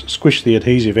okay. It's squished the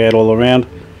adhesive out all around.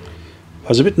 I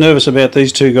was a bit nervous about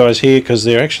these two guys here because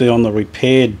they're actually on the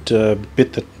repaired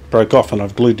bit that broke off and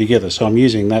I've glued together. So I'm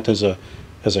using that as a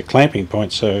clamping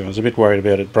point. So I was a bit worried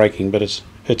about it breaking, but it's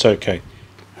okay.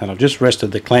 And I've just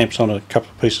rested the clamps on a couple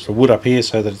of pieces of wood up here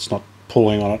so that it's not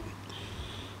pulling on it.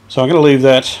 So I'm going to leave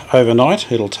that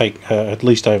overnight. It'll take at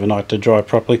least overnight to dry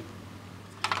properly.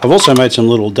 I've also made some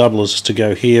little doublers to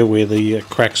go here where the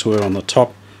cracks were on the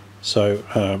top, so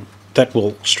that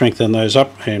will strengthen those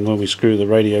up, and when we screw the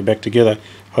radio back together,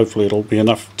 hopefully it'll be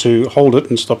enough to hold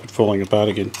it and stop it falling apart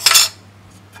again.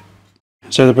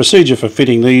 So the procedure for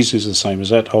fitting these is the same as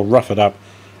that. I'll rough it up,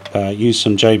 use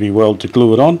some JB Weld to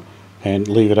glue it on, and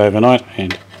leave it overnight,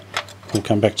 and we'll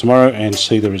come back tomorrow and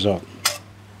see the result.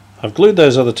 I've glued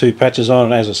those other 2 patches on,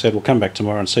 and as I said, we'll come back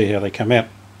tomorrow and see how they come out.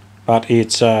 But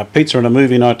it's pizza and a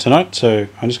movie night tonight, so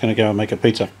I'm just going to go and make a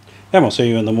pizza. And we'll see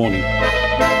you in the morning.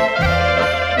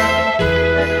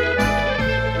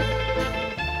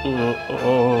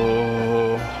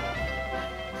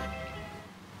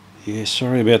 Yeah,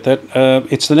 sorry about that.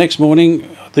 It's the next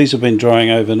morning. These have been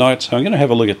drying overnight, so I'm going to have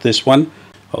a look at this one.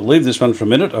 I'll leave this one for a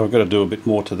minute. I've got to do a bit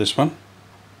more to this one.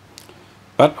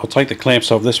 But I'll take the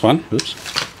clamps off this one.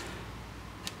 Oops.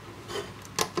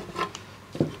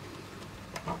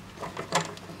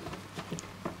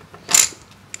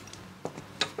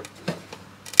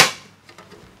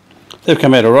 They've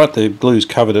come out alright. The glue's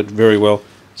covered it very well.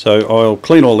 So I'll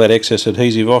clean all that excess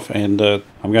adhesive off, and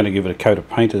I'm going to give it a coat of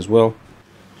paint as well.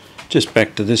 Just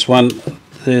back to this one.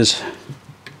 There's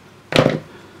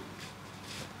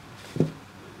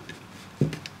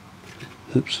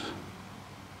oops.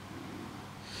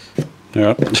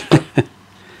 Alright.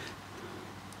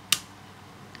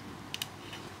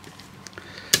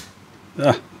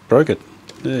 Broke it.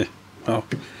 Yeah. Oh.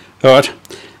 Alright.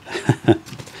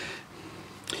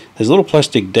 There's a little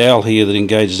plastic dowel here that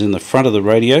engages in the front of the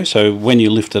radio, so when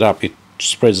you lift it up it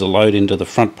spreads the load into the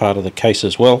front part of the case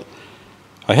as well.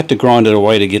 I had to grind it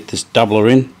away to get this doubler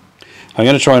in. I'm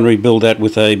going to try and rebuild that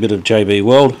with a bit of JB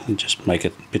Weld and just make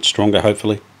it a bit stronger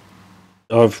hopefully.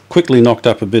 I've quickly knocked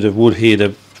up a bit of wood here to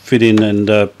fit in and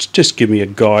just give me a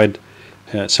guide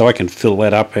so I can fill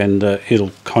that up, and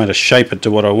it'll kind of shape it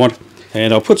to what I want.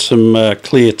 And I'll put some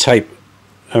clear tape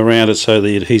around it so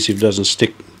the adhesive doesn't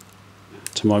stick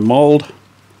to my mould.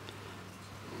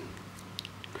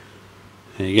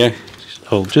 There you go.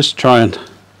 I'll just try and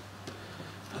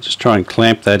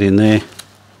clamp that in there.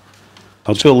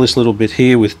 I'll fill this little bit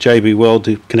here with JB Weld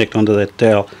to connect onto that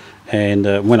dowel,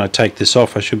 and when I take this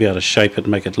off I should be able to shape it and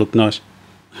make it look nice.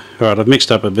 Alright, I've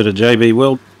mixed up a bit of JB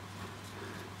Weld.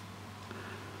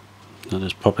 I'll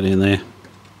just pop it in there.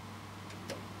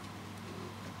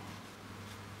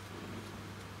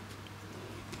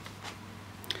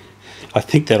 I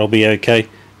think that'll be okay.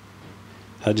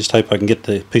 I just hope I can get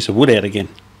the piece of wood out again.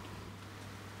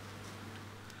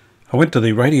 I went to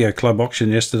the Radio Club auction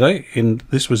yesterday, and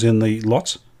this was in the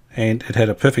lots, and it had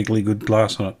a perfectly good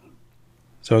glass on it.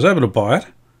 So I was able to buy it,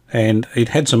 and it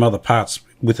had some other parts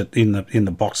with it in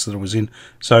the box that it was in.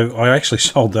 So I actually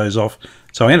sold those off.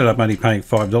 So I ended up only paying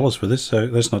 $5 for this, so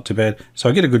that's not too bad. So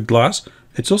I get a good glass.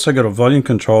 It's also got a volume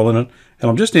control in it, and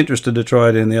I'm just interested to try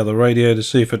it in the other radio to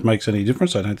see if it makes any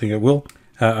difference. I don't think it will.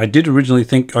 I did originally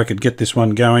think I could get this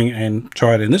one going and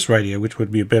try it in this radio, which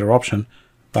would be a better option,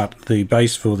 but the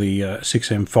base for the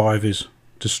 6M5 is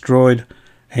destroyed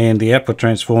and the output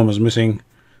transformer is missing,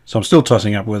 so I'm still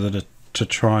tossing up whether to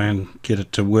try and get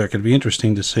it to work. It'd be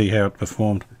interesting to see how it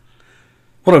performed.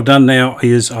 What I've done now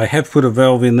is I have put a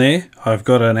valve in there. I've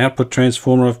got an output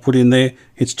transformer I've put in there.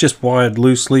 It's just wired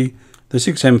loosely. The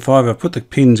 6M5, I've put the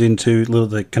pins into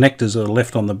the connectors that are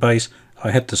left on the base.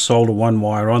 I had to solder one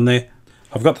wire on there.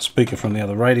 I've got the speaker from the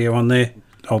other radio on there.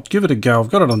 I'll give it a go. I've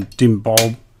got it on dim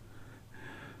bulb.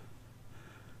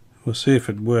 We'll see if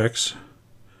it works.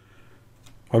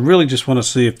 I really just want to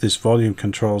see if this volume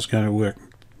control is going to work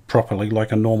properly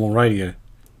like a normal radio.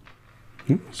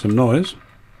 Some noise.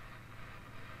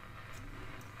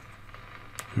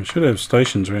 We should have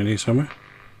stations around here somewhere.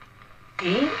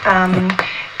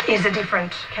 Is a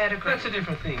different category. That's a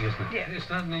different thing, isn't it? Yeah. It's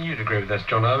nothing you'd agree with that,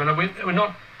 John. I mean,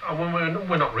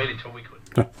 we're not ready till we could.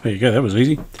 Oh, there you go. That was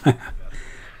easy.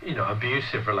 You know,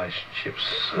 abusive relationships.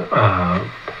 With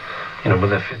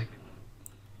their physical.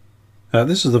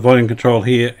 This is the volume control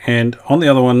here, and on the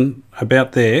other one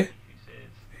about there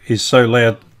is so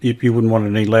loud you wouldn't want it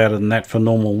any louder than that for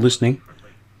normal listening.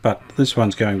 But this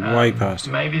one's going way past.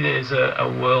 Maybe there's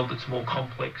a world that's more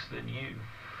complex than you.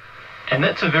 And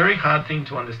that's a very hard thing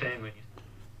to understand when you...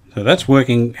 So that's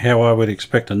working how I would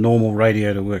expect a normal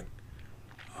radio to work.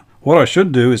 What I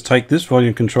should do is take this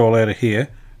volume control out of here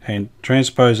and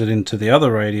transpose it into the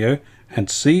other radio and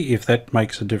see if that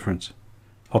makes a difference.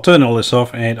 I'll turn all this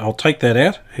off and I'll take that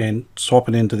out and swap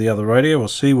it into the other radio. We'll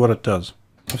see what it does.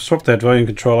 I've swapped that volume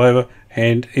control over,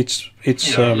 and it's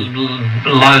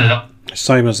loaded up.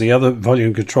 Same as the other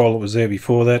volume control that was there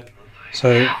before that.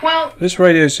 So this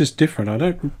radio is just different. I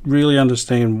don't really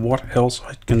understand what else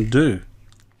I can do.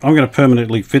 I'm going to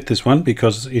permanently fit this one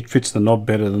because it fits the knob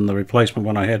better than the replacement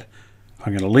one I had.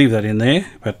 I'm going to leave that in there,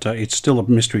 but it's still a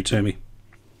mystery to me.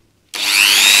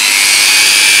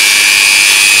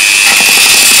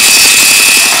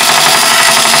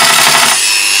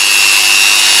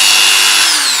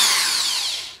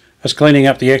 That's cleaning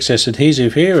up the excess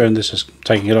adhesive here, and this is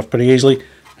taking it off pretty easily,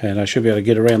 and I should be able to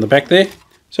get around the back there.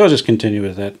 So I'll just continue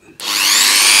with that.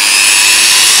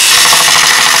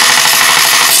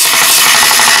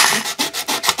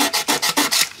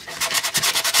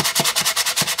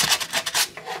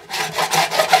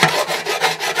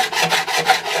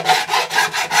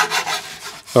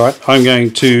 Alright, I'm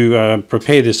going to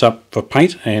prepare this up for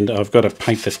paint, and I've got a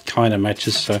paint that kind of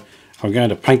matches, so I'm going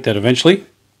to paint that eventually.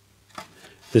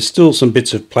 There's still some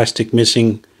bits of plastic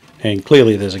missing, and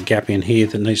clearly there's a gap in here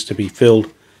that needs to be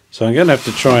filled. So I'm going to have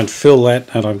to try and fill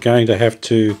that, and I'm going to have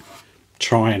to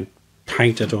try and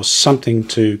paint it or something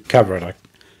to cover it.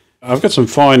 I've got some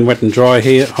fine wet and dry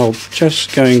here. I'm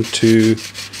just going to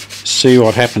see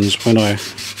what happens when I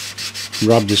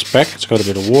rub this back. It's got a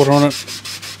bit of water on it.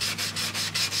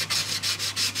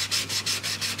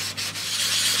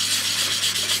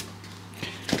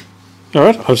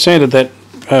 Alright, I've sanded that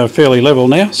fairly level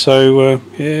now, so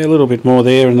yeah, a little bit more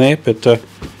there and there, but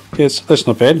yes, that's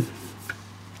not bad.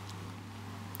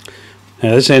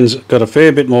 Now this end's got a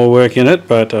fair bit more work in it,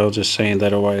 but I'll just sand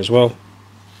that away as well.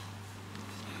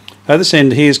 This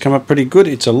end here's come up pretty good.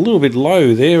 It's a little bit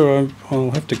low there.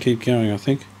 I'll have to keep going, I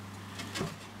think.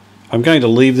 I'm going to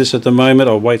leave this at the moment.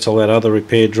 I'll wait till that other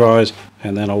repair dries,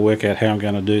 and then I'll work out how I'm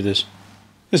going to do this.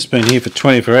 This has been here for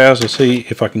 24 hours. I'll see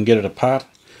if I can get it apart.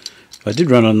 I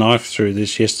did run a knife through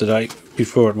this yesterday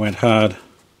before it went hard.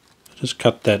 Just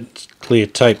cut that clear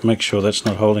tape, make sure that's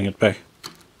not holding it back.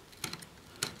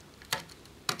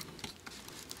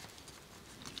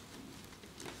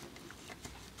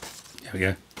 There we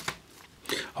go.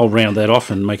 I'll round that off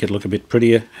and make it look a bit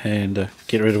prettier and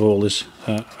get rid of all this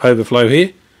overflow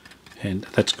here, and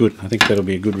that's good. I think that'll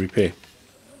be a good repair.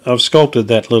 I've sculpted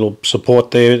that little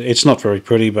support there. It's not very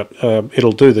pretty, but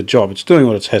it'll do the job. It's doing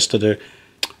what it has to do.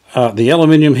 The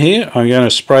aluminium here, I'm going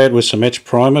to spray it with some etch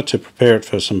primer to prepare it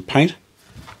for some paint.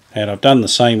 And I've done the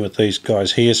same with these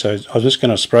guys here, so I'm just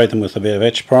going to spray them with a bit of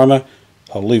etch primer.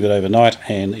 I'll leave it overnight,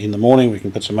 and in the morning we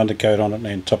can put some undercoat on it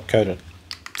and top coat it.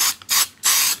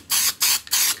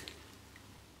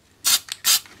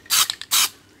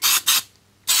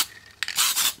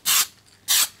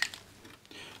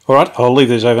 Alright, I'll leave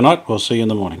these overnight. We'll see you in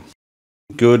the morning.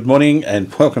 Good morning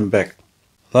and welcome back.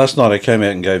 Last night I came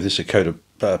out and gave this a coat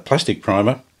of plastic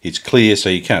primer. It's clear so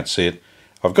you can't see it.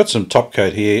 I've got some top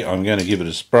coat here. I'm going to give it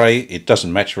a spray. It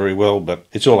doesn't match very well, but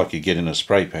it's all I could get in a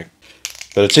spray pack.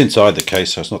 But it's inside the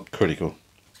case, so it's not critical.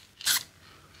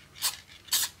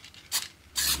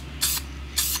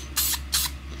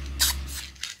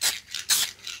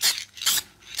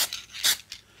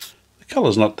 The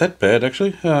colour's not that bad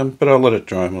actually, but I'll let it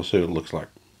dry and we'll see what it looks like.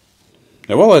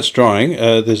 Now while that's drying,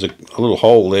 there's a little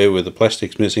hole there where the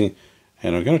plastic's missing,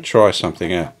 and I'm going to try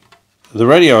something out. The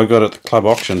radio I got at the club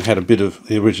auction had a bit of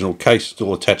the original case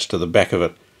still attached to the back of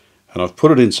it, and I've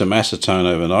put it in some acetone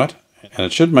overnight, and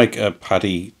it should make a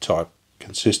putty type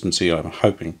consistency, I'm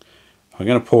hoping. I'm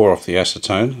going to pour off the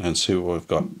acetone and see what we've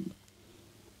got.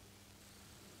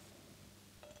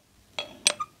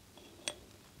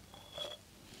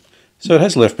 So it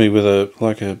has left me with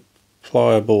like a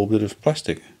pliable bit of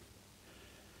plastic.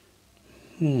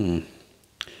 I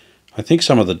think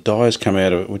some of the dye's come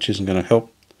out of it, which isn't going to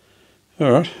help.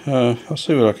 Alright, I'll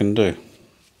see what I can do.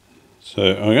 So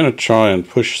I'm going to try and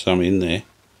push some in there.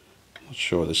 Not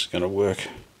sure this is going to work.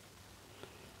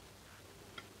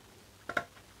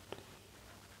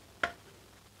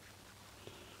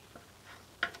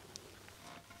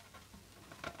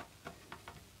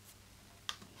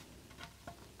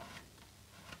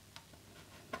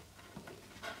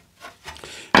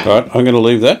 Alright, I'm going to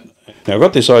leave that. Now, I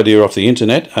got this idea off the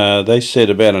internet. They said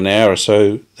about an hour or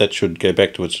so that should go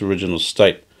back to its original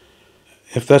state.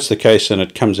 If that's the case and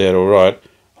it comes out alright,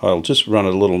 I'll just run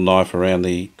a little knife around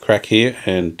the crack here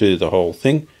and do the whole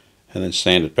thing and then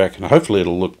sand it back, and hopefully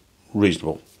it'll look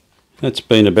reasonable. It's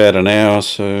been about an hour,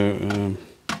 so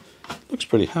looks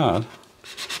pretty hard.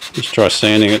 Let's try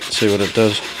sanding it and see what it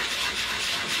does.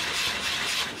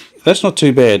 That's not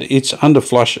too bad. It's under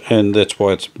flush and that's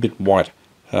why it's a bit white.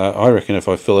 I reckon if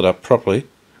I fill it up properly,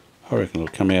 I reckon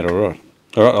it'll come out alright.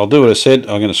 Alright, I'll do what I said.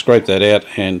 I'm going to scrape that out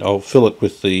and I'll fill it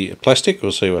with the plastic.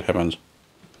 We'll see what happens.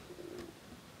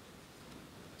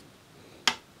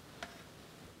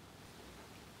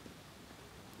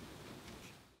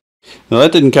 Now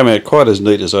that didn't come out quite as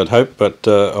neat as I'd hoped, but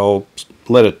I'll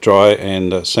let it dry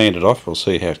and sand it off. We'll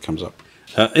see how it comes up.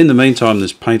 In the meantime,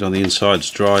 this paint on the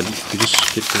inside's dried. I'll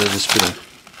just get rid of this bit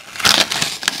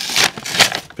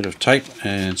of tape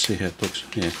and see how it looks.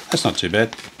 Yeah, that's not too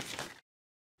bad.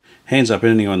 Hands up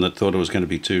anyone that thought it was going to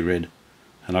be too red,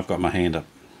 and I've got my hand up.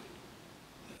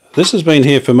 This has been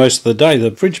here for most of the day.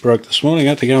 The fridge broke this morning.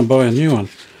 I had to go and buy a new one.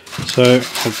 So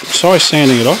I'll try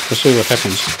sanding it off. We'll see what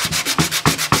happens.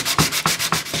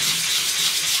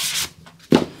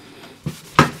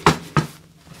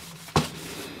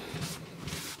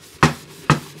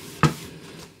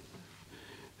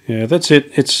 Yeah, that's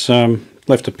it. It's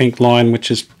left a pink line, which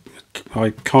is, I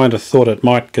kind of thought it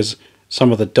might because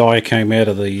some of the dye came out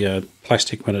of the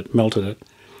plastic when it melted it.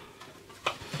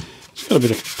 It's got a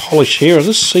bit of polish here.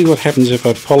 Let's see what happens if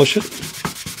I polish it.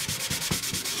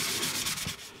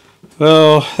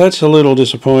 Well, that's a little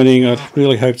disappointing. I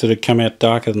really hoped that it'd come out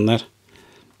darker than that.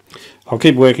 I'll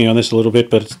keep working on this a little bit,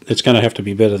 but it's going to have to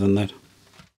be better than that.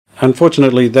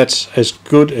 Unfortunately, that's as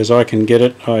good as I can get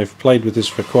it. I've played with this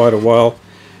for quite a while.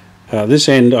 This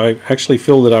end I actually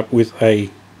filled it up with a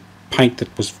paint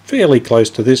that was fairly close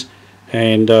to this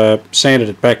and sanded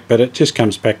it back, but it just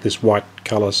comes back this white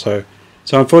colour, so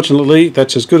unfortunately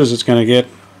that's as good as it's going to get.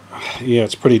 Yeah,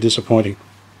 it's pretty disappointing.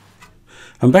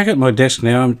 I'm back at my desk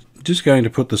now. I'm just going to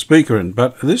put the speaker in,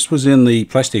 but this was in the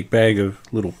plastic bag of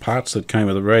little parts that came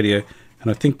with the radio, and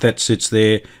I think that sits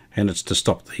there, and it's to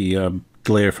stop the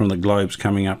glare from the globes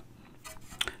coming up.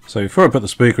 So before I put the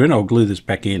speaker in, I'll glue this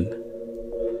back in.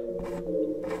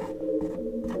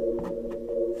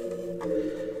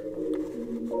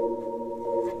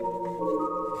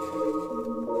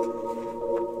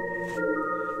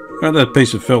 Right, that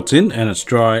piece of felt's in and it's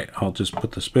dry. I'll just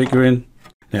put the speaker in.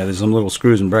 Now there's some little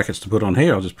screws and brackets to put on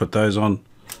here. I'll just put those on.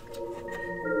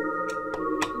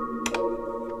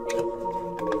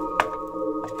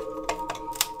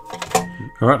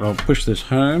 Alright, I'll push this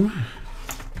home.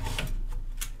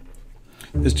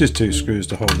 There's just 2 screws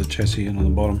to hold the chassis in on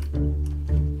the bottom.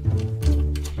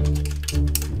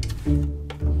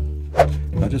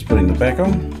 I'm just putting the back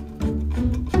on.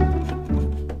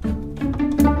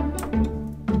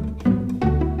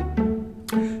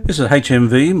 This is a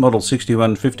HMV model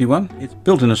 6151. It's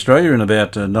built in Australia in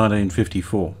about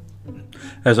 1954.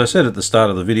 As I said at the start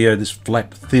of the video, this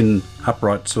flat, thin,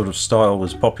 upright sort of style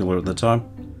was popular at the time.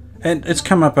 And it's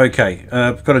come up okay.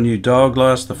 I've got a new dial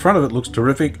glass. The front of it looks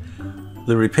terrific.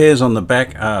 The repairs on the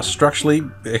back are structurally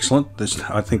excellent.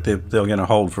 I think they're going to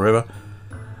hold forever.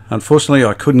 Unfortunately,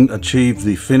 I couldn't achieve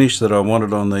the finish that I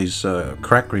wanted on these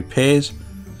crack repairs,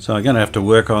 so I'm going to have to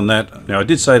work on that. Now, I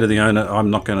did say to the owner,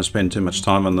 I'm not going to spend too much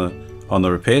time on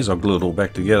the repairs. I'll glue it all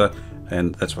back together,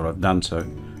 and that's what I've done. So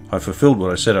I fulfilled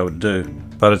what I said I would do,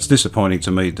 but it's disappointing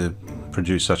to me to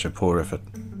produce such a poor effort.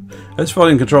 This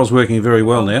volume control's working very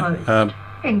well now.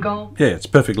 Yeah, it's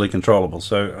perfectly controllable,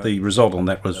 so the result on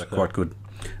that was quite good.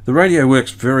 The radio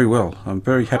works very well. I'm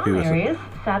very happy with it. There he is,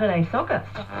 Saturday Soccer.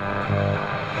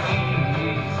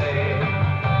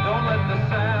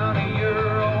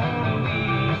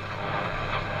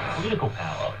 Political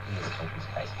power in this country's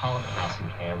case. Parliament House in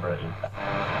Canberra, in fact.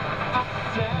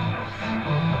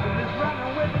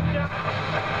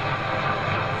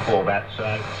 4 bats,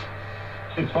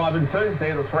 6, 5 and 2,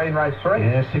 theatre 3 in race 3.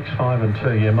 Yeah, 6, 5 and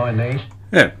 2, yeah, my knees.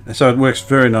 Yeah, so it works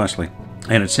very nicely.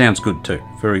 And it sounds good too.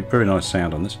 Very, very nice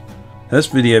sound on this. Now, this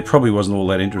video probably wasn't all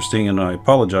that interesting, and I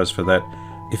apologise for that.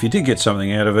 If you did get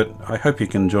something out of it, I hope you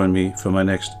can join me for my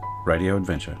next radio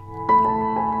adventure.